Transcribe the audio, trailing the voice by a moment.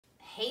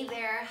Hey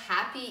there,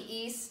 happy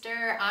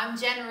Easter. I'm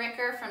Jenn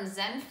from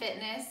Zen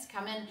Fitness,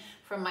 coming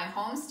from my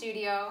home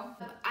studio.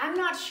 I'm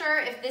not sure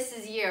if this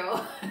is you,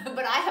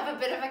 but I have a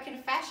bit of a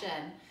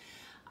confession.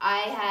 I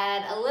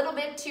had a little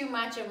bit too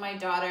much of my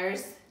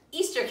daughter's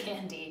Easter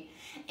candy,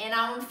 and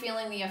I'm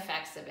feeling the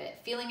effects of it.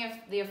 Feeling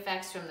the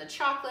effects from the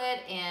chocolate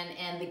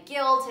and the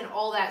guilt and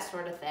all that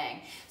sort of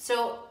thing.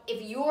 So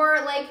if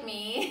you're like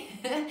me,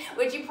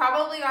 which you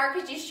probably are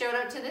because you showed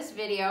up to this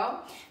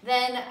video,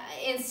 then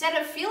instead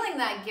of feeling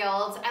that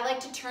guilt, I like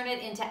to turn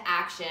it into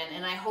action,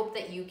 and I hope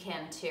that you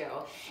can too.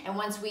 And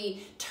once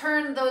we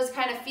turn those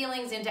kind of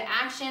feelings into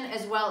action,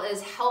 as well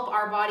as help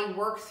our body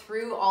work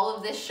through all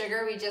of this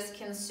sugar we just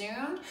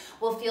consumed,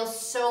 we'll feel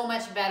so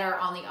much better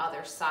on the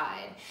other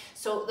side.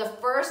 So the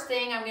first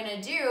thing I'm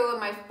gonna do in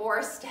my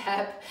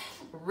 4-step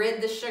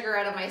rid the sugar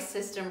out of my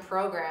system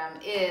program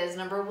is,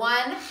 number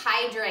 1,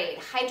 hydrate.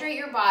 Hydrate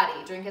your body.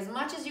 Drink as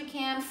much as you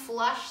can,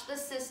 flush the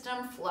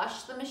system,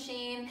 flush the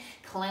machine,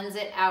 cleanse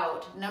it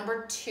out.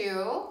 Number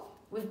 2,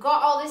 we've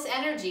got all this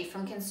energy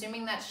from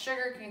consuming that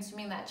sugar,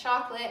 consuming that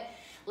chocolate.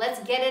 Let's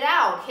get it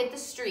out. Hit the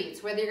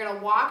streets. Whether you're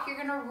gonna walk, you're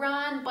gonna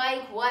run,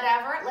 bike,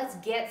 whatever, let's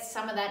get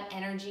some of that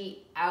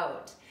energy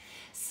out.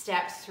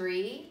 Step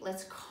 3,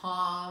 let's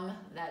calm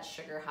that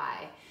sugar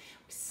high.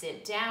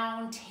 Sit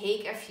down,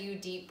 take a few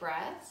deep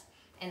breaths.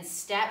 And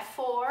step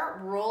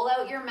 4, roll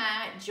out your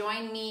mat,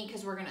 join me,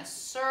 because we're gonna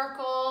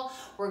circle,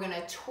 we're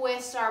gonna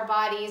twist our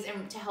bodies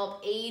and to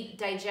help aid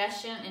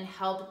digestion and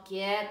help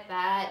get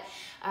that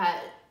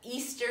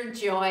Easter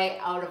joy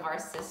out of our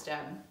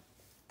system.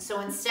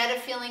 So instead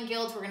of feeling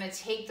guilt, we're gonna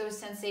take those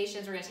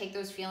sensations, we're gonna take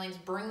those feelings,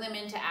 bring them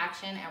into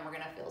action, and we're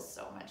gonna feel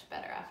so much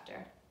better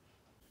after.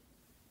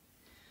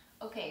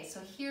 Okay, so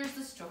here's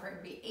the story.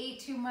 We ate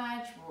too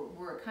much.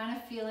 We're kind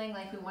of feeling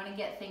like we want to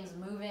get things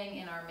moving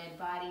in our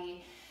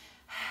mid-body.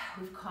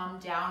 We've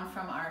calmed down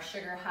from our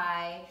sugar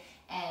high,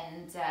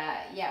 and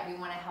yeah, we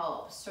want to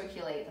help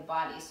circulate the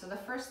body. So the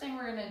first thing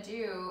we're going to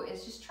do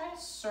is just try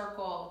to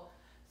circle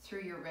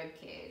through your rib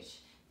cage.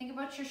 Think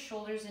about your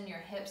shoulders and your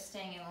hips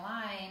staying in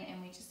line, and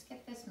we just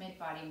get this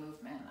mid-body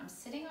movement. I'm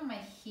sitting on my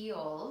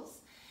heels.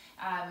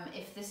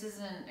 If this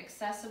isn't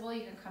accessible,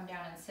 you can come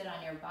down and sit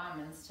on your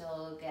bum and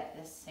still get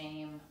this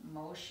same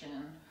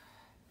motion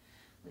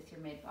with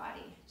your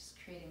mid-body. Just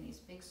creating these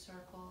big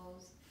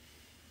circles.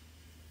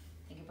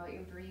 Think about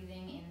your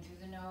breathing in through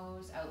the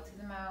nose, out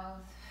through the mouth.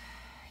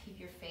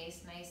 Keep your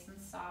face nice and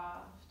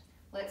soft.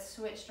 Let's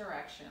switch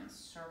directions.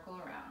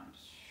 Circle around.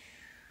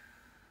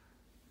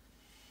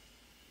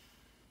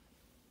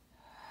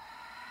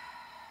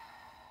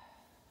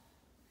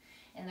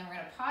 And then we're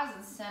going to pause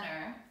in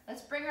center.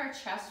 Let's bring our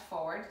chest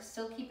forward,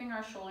 still keeping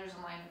our shoulders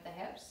in line with the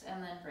hips,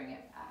 and then bring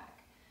it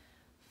back.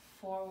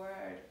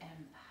 Forward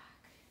and back.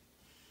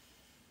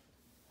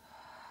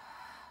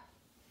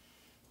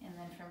 And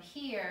then from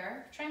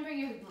here, try and bring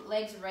your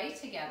legs right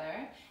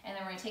together, and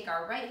then we're going to take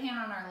our right hand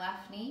on our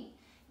left knee.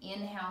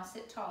 Inhale,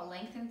 sit tall,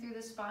 lengthen through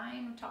the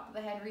spine, top of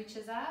the head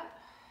reaches up.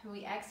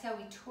 We exhale,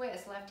 we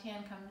twist, left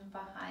hand comes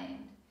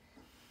behind.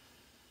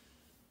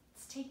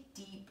 Let's take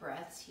deep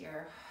breaths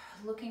here.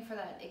 Looking for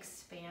that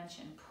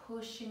expansion,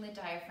 pushing the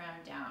diaphragm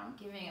down,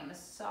 giving a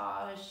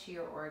massage to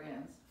your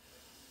organs.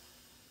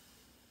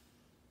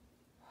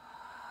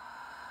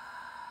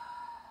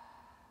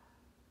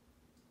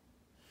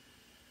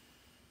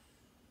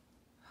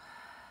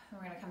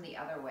 We're going to come the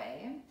other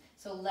way.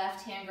 So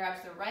left hand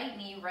grabs the right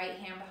knee, right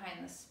hand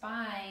behind the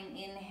spine.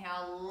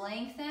 Inhale,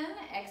 lengthen.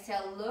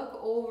 Exhale, look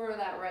over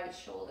that right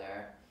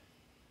shoulder.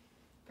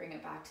 Bring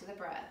it back to the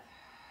breath.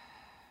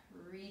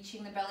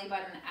 Reaching the belly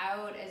button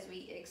out as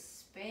we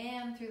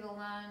expand through the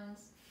lungs.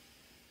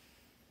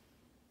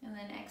 And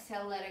then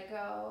exhale, let it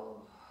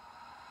go.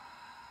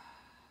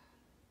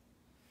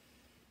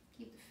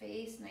 Keep the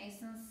face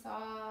nice and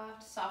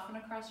soft. Soften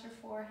across your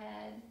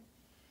forehead.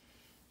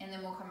 And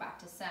then we'll come back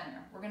to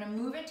center. We're going to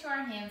move it to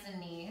our hands and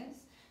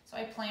knees. So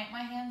I plant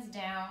my hands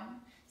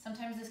down.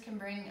 Sometimes this can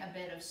bring a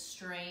bit of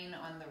strain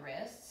on the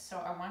wrists. So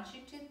I want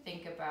you to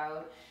think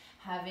about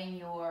having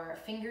your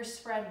fingers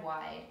spread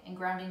wide and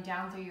grounding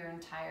down through your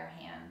entire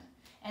hand.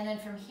 And then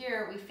from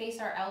here, we face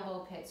our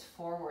elbow pits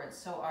forward,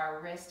 so our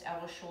wrist,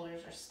 elbow,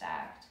 shoulders are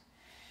stacked.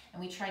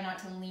 And we try not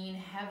to lean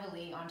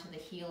heavily onto the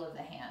heel of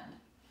the hand.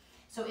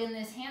 So in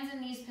this hands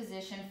and knees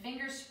position,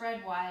 fingers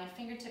spread wide,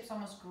 fingertips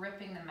almost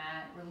gripping the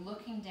mat. We're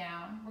looking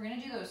down. We're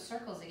gonna do those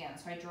circles again.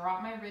 So I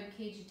drop my rib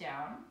cage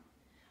down.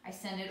 I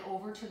send it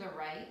over to the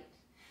right,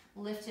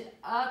 lift it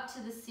up to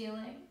the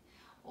ceiling,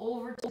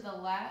 over to the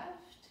left,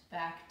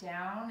 back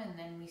down, and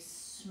then we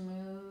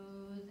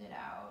smooth it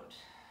out.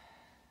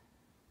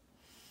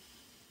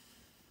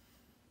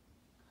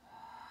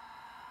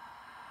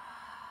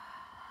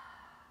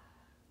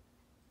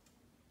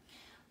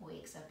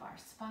 Wakes up our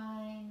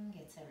spine,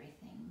 gets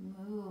everything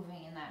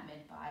moving in that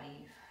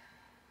mid-body.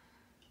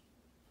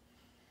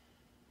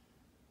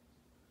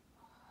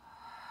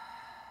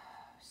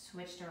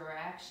 Switch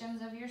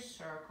directions of your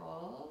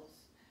circles.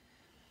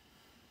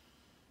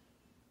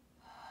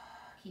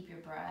 Keep your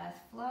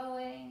breath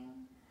flowing.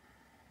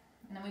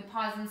 And then we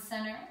pause in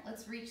center.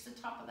 Let's reach the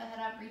top of the head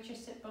up, reach your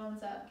sit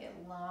bones up, get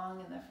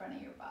long in the front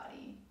of your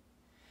body.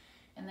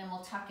 And then we'll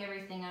tuck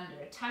everything under.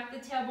 Tuck the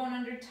tailbone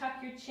under, tuck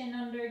your chin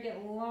under,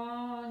 get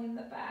long in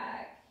the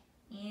back.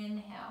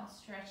 Inhale,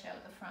 stretch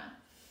out the front.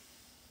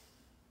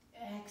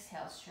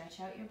 Exhale, stretch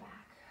out your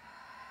back.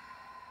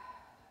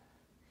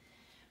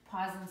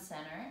 Pause in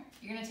center.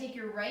 You're gonna take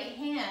your right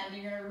hand,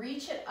 you're gonna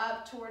reach it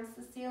up towards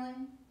the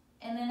ceiling.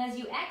 And then as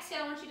you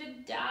exhale, I want you to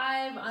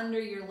dive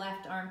under your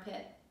left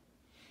armpit.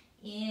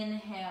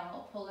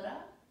 Inhale, pull it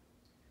up.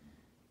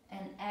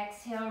 And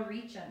exhale,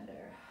 reach under.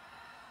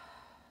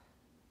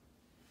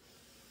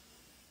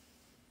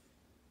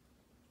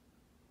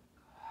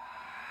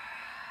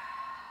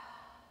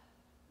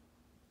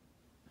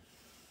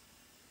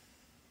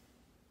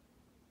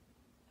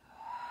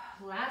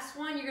 Last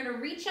one, you're gonna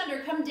reach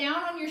under, come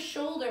down on your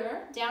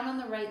shoulder, down on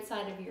the right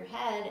side of your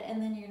head,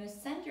 and then you're gonna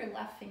send your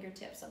left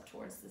fingertips up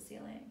towards the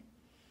ceiling.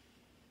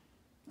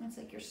 It's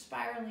like you're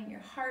spiraling your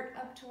heart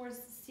up towards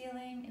the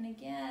ceiling, and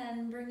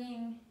again,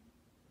 bringing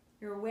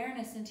your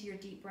awareness into your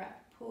deep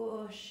breath,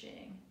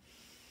 pushing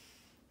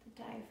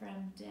the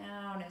diaphragm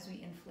down as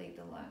we inflate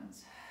the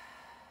lungs.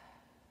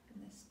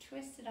 In this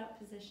twisted up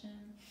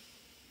position.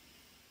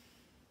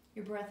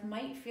 Your breath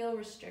might feel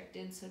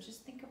restricted, so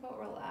just think about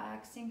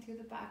relaxing through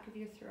the back of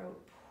your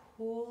throat,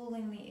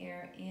 pulling the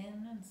air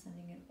in and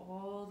sending it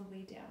all the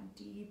way down,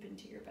 deep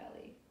into your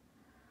belly.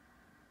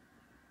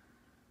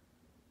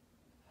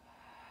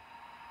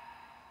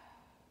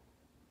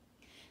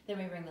 Then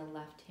we bring the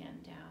left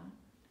hand down,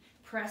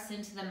 press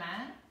into the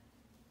mat,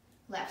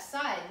 left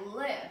side,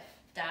 lift,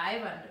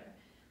 dive under.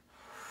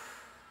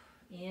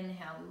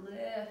 Inhale,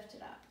 lift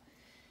it up.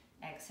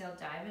 Exhale,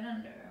 dive it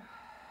under.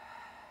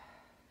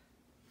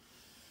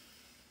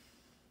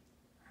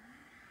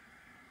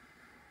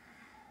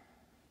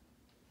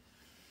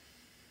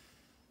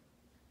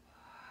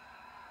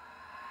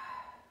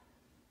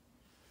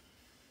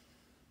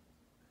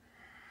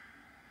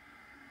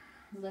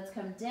 Let's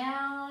come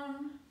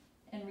down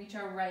and reach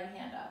our right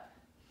hand up.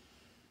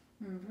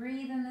 And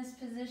breathe in this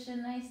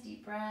position, nice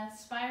deep breath,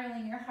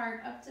 spiraling your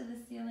heart up to the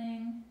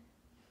ceiling.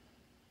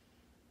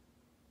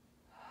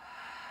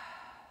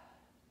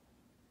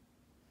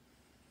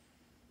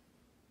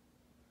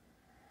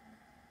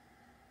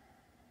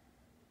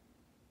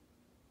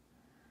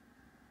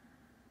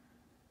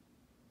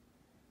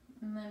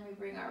 And then we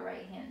bring our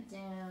right hand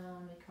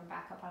down, we come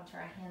back up onto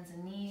our hands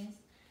and knees.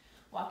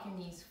 Walk your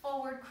knees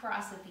forward,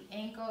 cross at the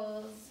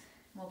ankles.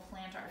 We'll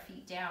plant our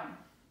feet down.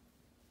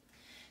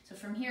 So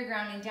from here,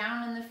 grounding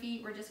down on the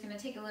feet, we're just gonna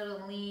take a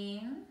little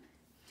lean.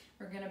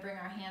 We're gonna bring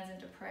our hands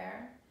into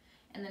prayer.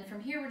 And then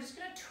from here, we're just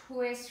gonna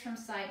twist from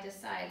side to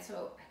side.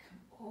 So I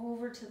come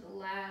over to the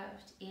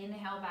left,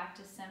 inhale back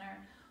to center,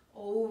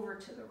 over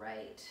to the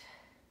right.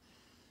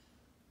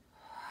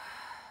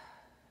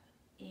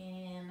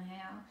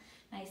 Inhale,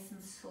 nice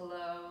and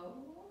slow.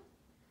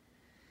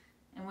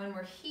 And when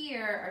we're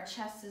here, our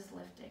chest is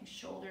lifting,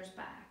 shoulders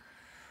back.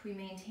 We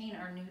maintain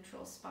our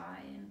neutral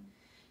spine.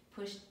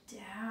 Push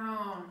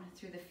down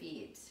through the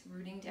feet,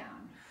 rooting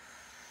down.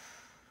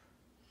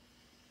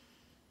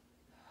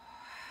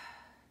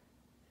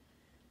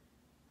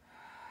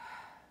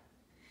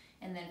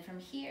 And then from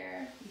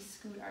here, we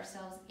scoot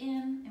ourselves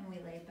in and we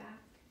lay back.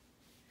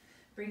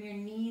 Bring your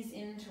knees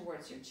in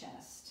towards your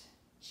chest.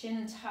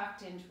 Chin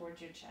tucked in towards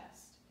your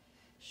chest.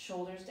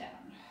 Shoulders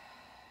down.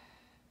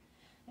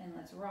 And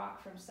let's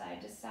rock from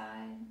side to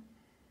side.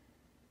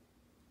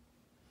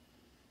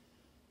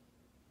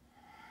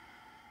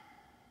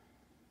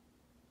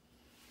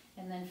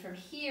 And then from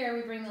here,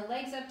 we bring the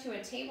legs up to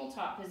a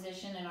tabletop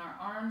position and our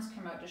arms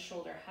come out to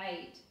shoulder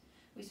height.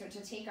 We start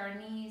to take our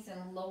knees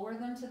and lower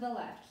them to the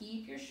left.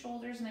 Keep your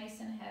shoulders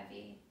nice and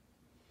heavy.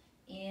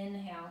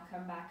 Inhale,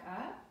 come back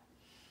up.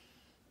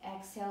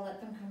 Exhale, let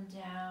them come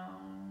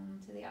down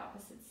to the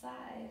opposite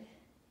side.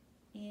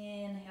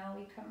 Inhale,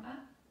 we come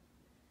up.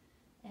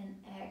 And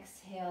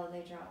exhale,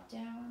 they drop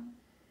down.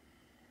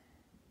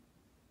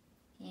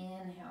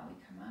 Inhale, we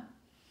come up.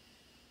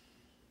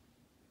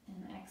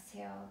 And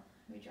exhale,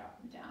 we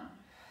drop them down.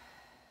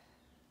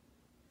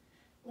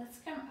 Let's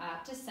come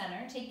up to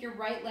center. Take your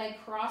right leg,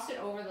 cross it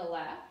over the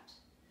left.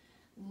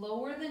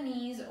 Lower the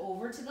knees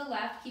over to the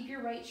left. Keep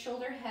your right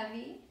shoulder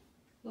heavy.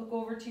 Look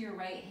over to your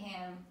right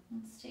hand.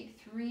 Let's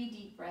take 3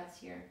 deep breaths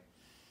here.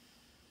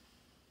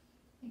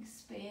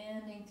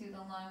 Expanding through the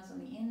lungs on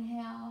the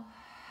inhale.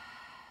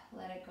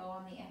 Let it go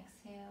on the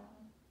exhale.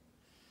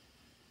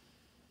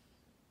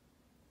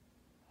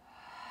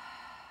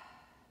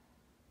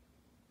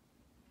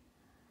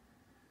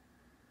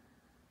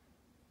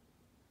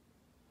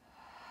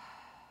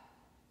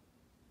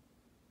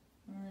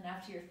 And then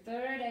after your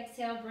 3rd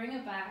exhale, bring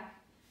it back.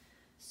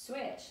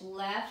 Switch.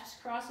 Left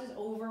crosses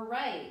over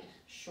right.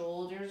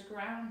 Shoulders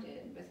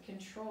grounded. With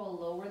control,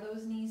 lower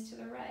those knees to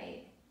the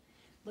right.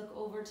 Look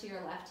over to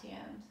your left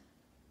hand.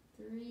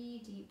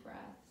 3 deep breaths.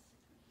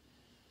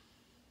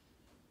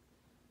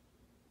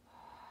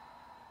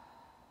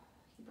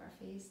 Keep our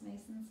face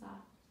nice and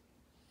soft.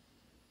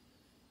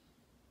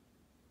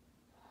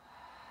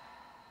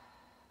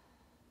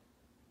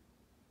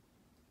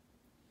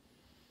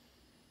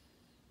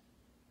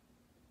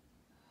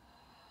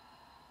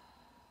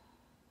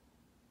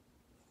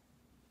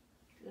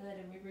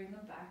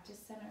 back to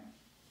center.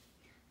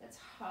 Let's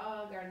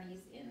hug our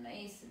knees in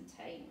nice and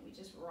tight. We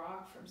just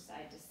rock from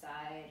side to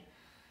side.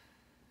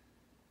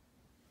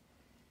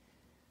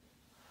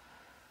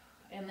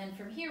 And then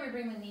from here, we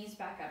bring the knees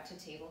back up to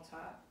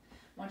tabletop.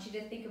 I want you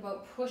to think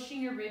about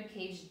pushing your rib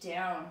cage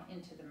down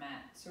into the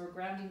mat. So we're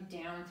grounding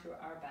down through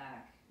our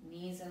back,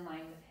 knees in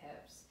line with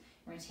hips.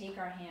 We're going to take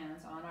our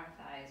hands on our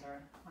thighs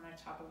or on our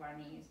top of our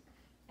knees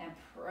and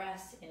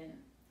press in.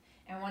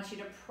 And I want you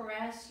to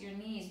press your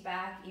knees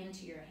back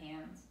into your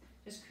hands,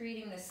 just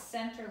creating this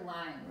center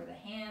line where the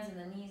hands and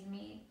the knees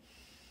meet.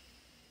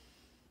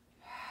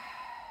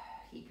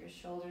 Keep your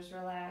shoulders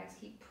relaxed.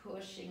 Keep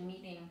pushing,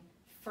 meeting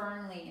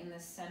firmly in the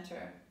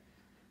center.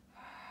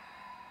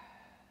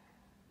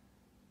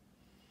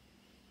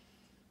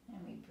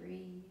 And we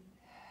breathe.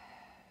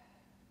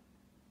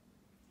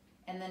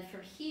 And then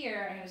from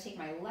here, I'm going to take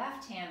my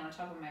left hand on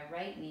top of my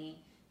right knee.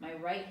 My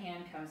right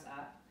hand comes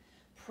up.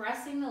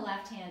 Pressing the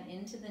left hand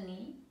into the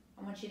knee.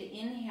 I want you to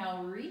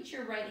inhale, reach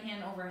your right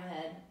hand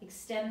overhead,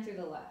 extend through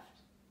the left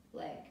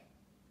leg.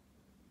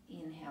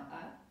 Inhale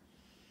up.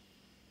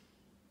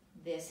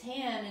 This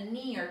hand and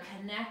knee are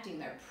connecting,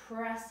 they're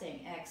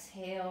pressing.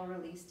 Exhale,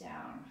 release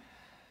down.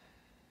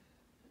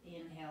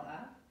 Inhale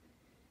up.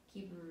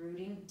 Keep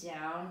rooting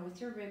down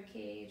with your rib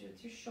cage,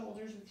 with your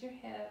shoulders, with your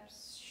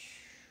hips.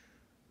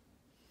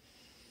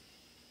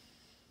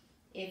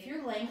 If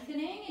you're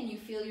lengthening and you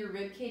feel your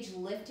rib cage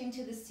lifting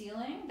to the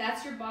ceiling,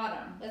 that's your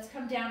bottom. Let's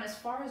come down as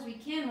far as we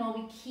can while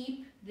we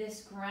keep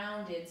this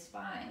grounded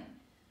spine.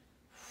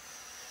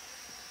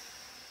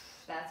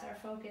 That's our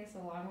focus,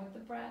 along with the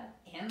breath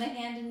and the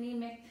hand and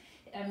knee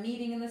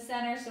meeting in the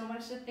center. So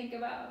much to think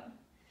about.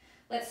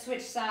 Let's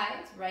switch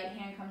sides. Right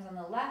hand comes on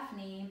the left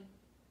knee,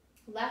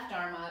 left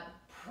arm up.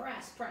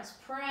 Press, press,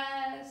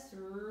 press.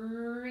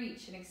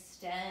 Reach and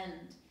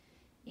extend.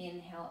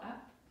 Inhale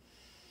up.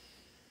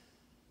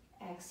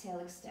 Exhale,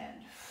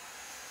 extend.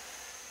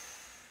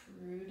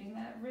 Rooting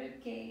that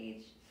rib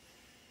cage.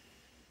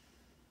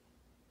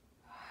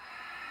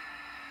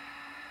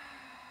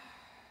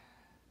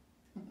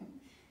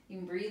 You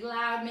can breathe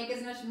loud, make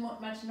as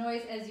much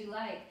noise as you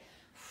like.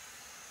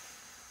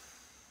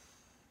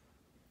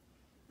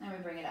 And we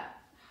bring it up.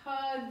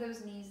 Hug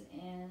those knees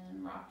in,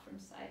 rock from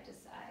side to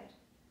side.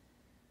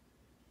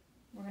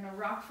 We're gonna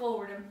rock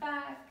forward and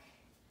back.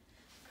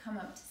 Come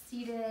up to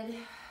seated.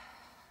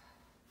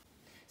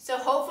 So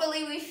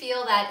hopefully we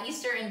feel that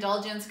Easter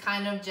indulgence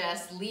kind of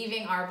just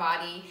leaving our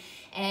body.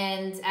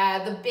 And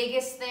the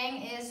biggest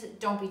thing is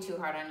don't be too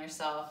hard on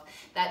yourself.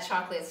 That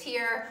chocolate's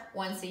here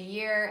once a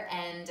year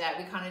and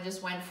we kind of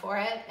just went for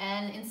it.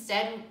 And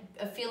instead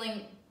of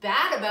feeling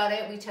bad about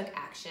it, we took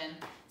action.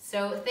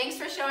 So thanks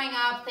for showing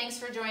up. Thanks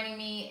for joining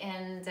me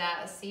and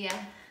see ya.